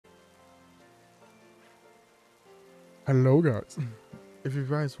Hello guys, if you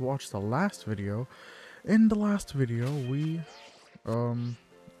guys watched the last video, in the last video um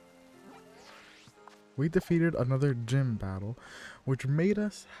we defeated another gym battle, which made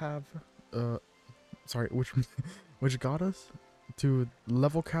us have which which got us to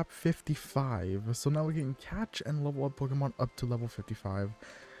level cap 55. So now we can catch and level up Pokemon up to level 55,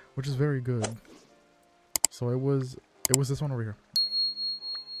 which is very good. So it was this one over here,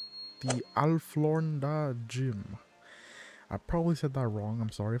 the Alflornda Gym. I probably said that wrong, I'm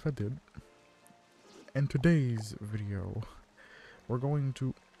sorry if I did. In today's video, we're going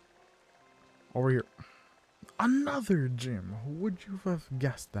to over here, another gym. Would you have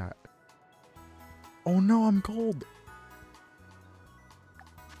guessed that? Oh no, I'm cold.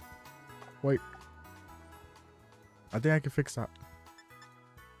 Wait, I think I can fix that.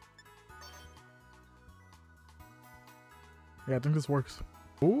 Yeah, I think this works.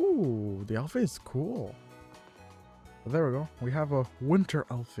 Ooh, the outfit is cool. There we go. We have a winter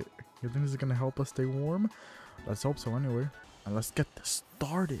outfit. You think this is gonna help us stay warm? Let's hope so anyway. And let's get this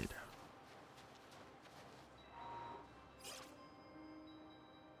started.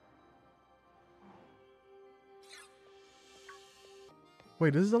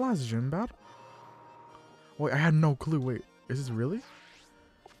 Wait, this is the last gym battle? Wait, I had no clue. Wait, is this really?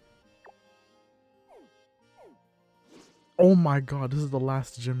 Oh my god, this is the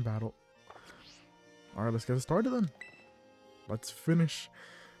last gym battle. Alright, let's get it started then. Let's finish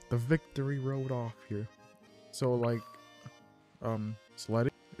the victory road off here. So like,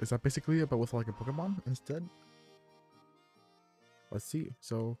 sledding, is that basically it, but with like a Pokemon instead? Let's see.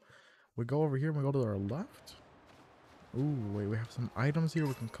 So we go over here and we go to our left. Ooh, wait, we have some items here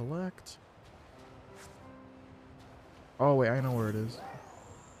we can collect. Oh wait, I know where it is.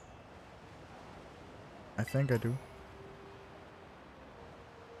 I think I do.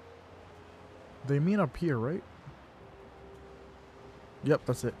 They mean up here, right? Yep,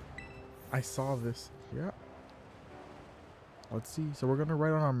 that's it. I saw this. Yeah. Let's see. So we're gonna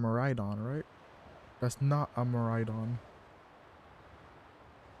ride on a Miraidon, right? That's not a Miraidon.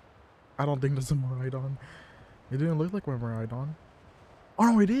 I don't think that's a Miraidon. It didn't look like a Miraidon. Oh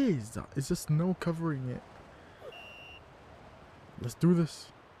no, it is! It's just snow covering it. Let's do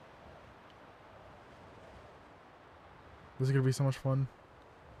this. This is gonna be so much fun.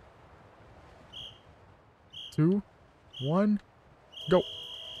 2, 1, go!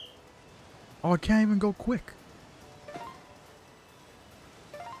 Oh, I can't even go quick.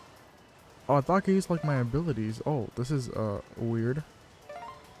 Oh, I thought I could use like my abilities. Oh, this is weird.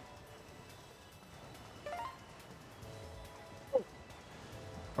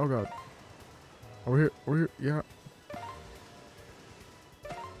 Oh god. Over here, yeah.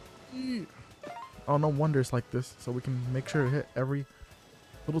 Oh, no wonder it's like this. So we can make sure to hit every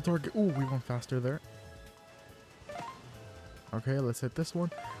little target. Ooh, we went faster there. Okay, let's hit this one.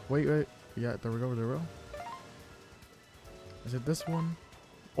 Wait. Yeah, there we go. Let's hit this one.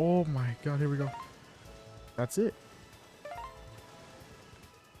 Oh my god, here we go. That's it.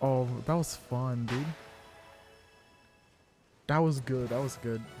 Oh, that was fun, dude. That was good.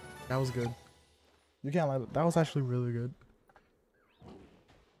 You can't lie. That was actually really good.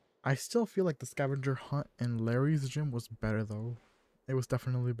 I still feel like the scavenger hunt in Larry's gym was better though. It was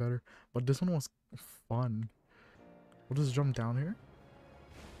definitely better. But this one was fun. We'll just jump down here.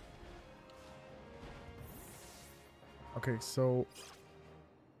 Okay, so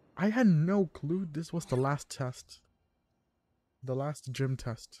I had no clue this was the last test. The last gym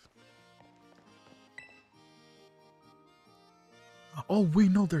test. Oh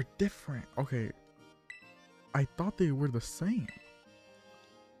wait, no, they're different. Okay. I thought they were the same.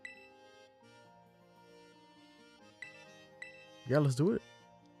 Yeah, let's do it.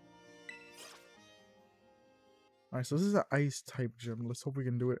 Alright, so this is an ice type gym. Let's hope we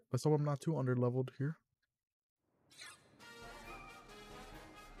can do it. Let's hope I'm not too underleveled here.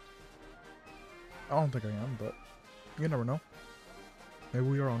 I don't think I am, but you never know. Maybe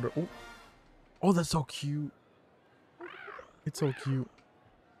we are under. Oh, oh, that's so cute. It's so cute.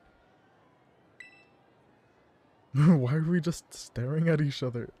 Why are we just staring at each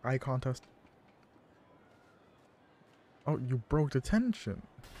other? Eye contest. Oh, you broke the tension.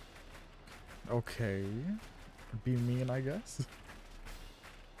 Okay. Be mean, I guess.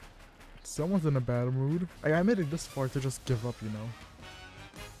 Someone's in a bad mood. I made it this far to just give up, you know.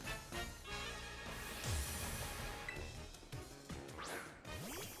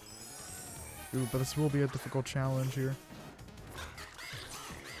 Ooh, but this will be a difficult challenge here.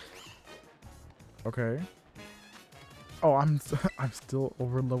 Okay. Oh, I'm still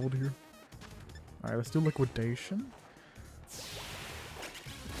over leveled here. Alright, let's do liquidation.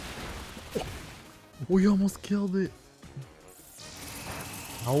 We almost killed it.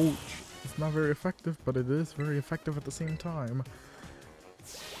 Ouch. It's not very effective, but it is very effective at the same time.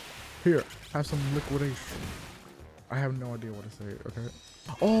 Here, have some liquidation. I have no idea what to say, okay?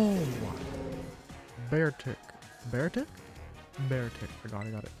 Oh! Bear tick. Bear tick? Bear tick. I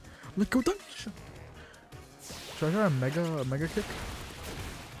got it. Liquidation! Should I try a mega kick?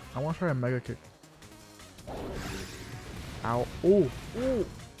 I want to try a mega kick. Ow. Oh! Oh!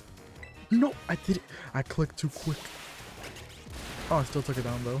 No! I did it! I clicked too quick. Oh, I still took it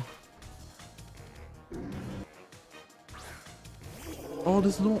down though. Oh,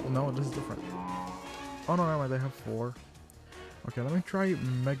 this is no, this is different. Oh no, never mind, they have 4. Okay, let me try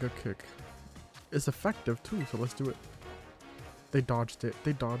mega kick. It's effective too, so let's do it. They dodged it.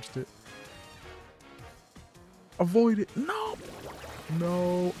 They dodged it. Avoid it. No!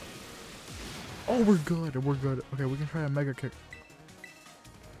 No. Oh, we're good. We're good. Okay, we can try a mega kick.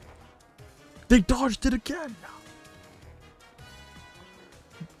 They dodged it again!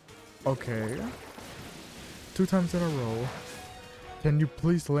 Okay. 2 times in a row. Can you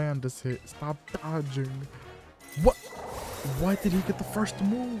please land this hit? Stop dodging. What? Why did he get the first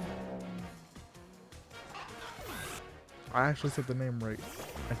move? I actually said the name right.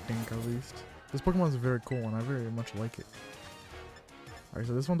 I think, at least. This Pokemon is very cool and I very much like it. Alright,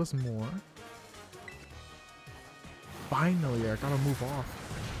 so this one does more. Finally, I gotta move off.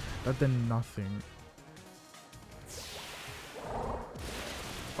 That did nothing.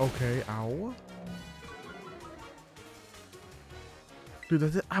 Okay, ow. Dude,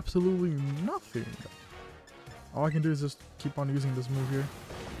 that did absolutely nothing. All I can do is just keep on using this move here.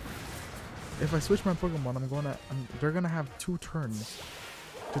 If I switch my Pokemon, they're gonna have 2 turns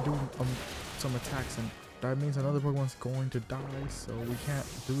to do some attacks, and that means another Pokemon's going to die, so we can't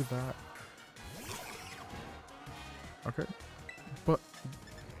do that. Okay. But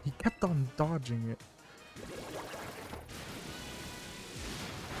he kept on dodging it.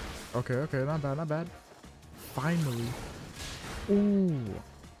 Okay, okay, not bad, not bad. Finally. Ooh.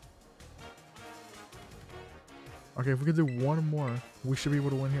 Okay, if we could do one more, we should be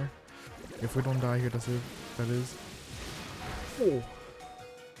able to win here. If we don't die here, that is. Oh.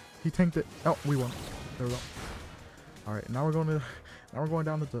 He tanked it. Oh, we won. There we go. All right, now we're going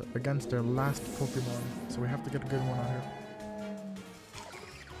down to against their last Pokemon, so we have to get a good one out here.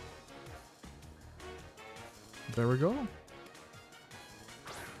 There we go.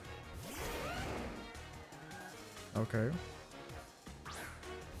 Okay.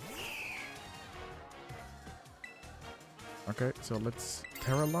 Okay, so let's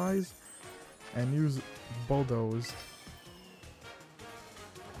paralyze and use Bulldoze.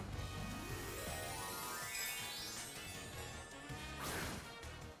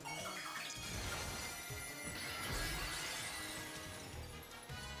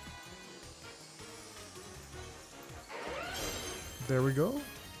 There we go.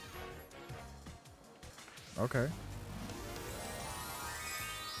 Okay.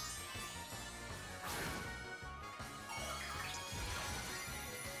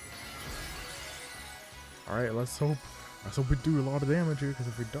 Alright, let's hope we do a lot of damage here, because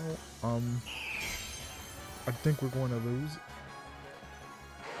if we don't, I think we're going to lose.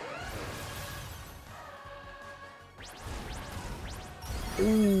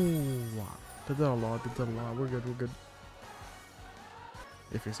 Ooh, did that a lot, we're good, we're good.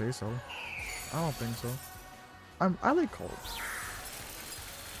 If you say so. I don't think so. I like colds.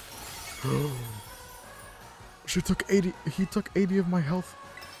 He took 80 of my health.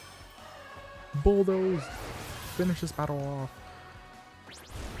 Bulldoze. Finish this battle off.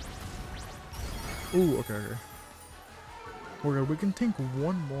 Ooh, okay, okay. We're good. We can take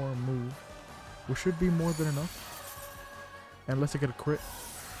one more move. We should be more than enough. Unless I get a crit.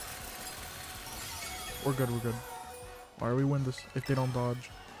 We're good, we're good. Alright, we win this if they don't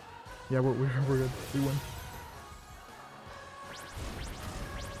dodge. Yeah, we're good. We win.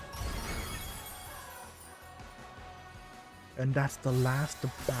 And that's the last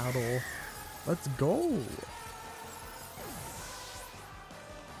battle. Let's go.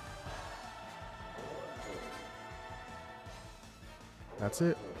 That's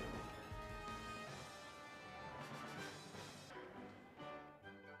it.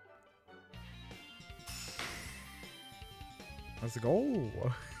 Let's go.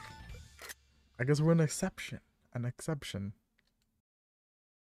 I guess we're an exception. An exception.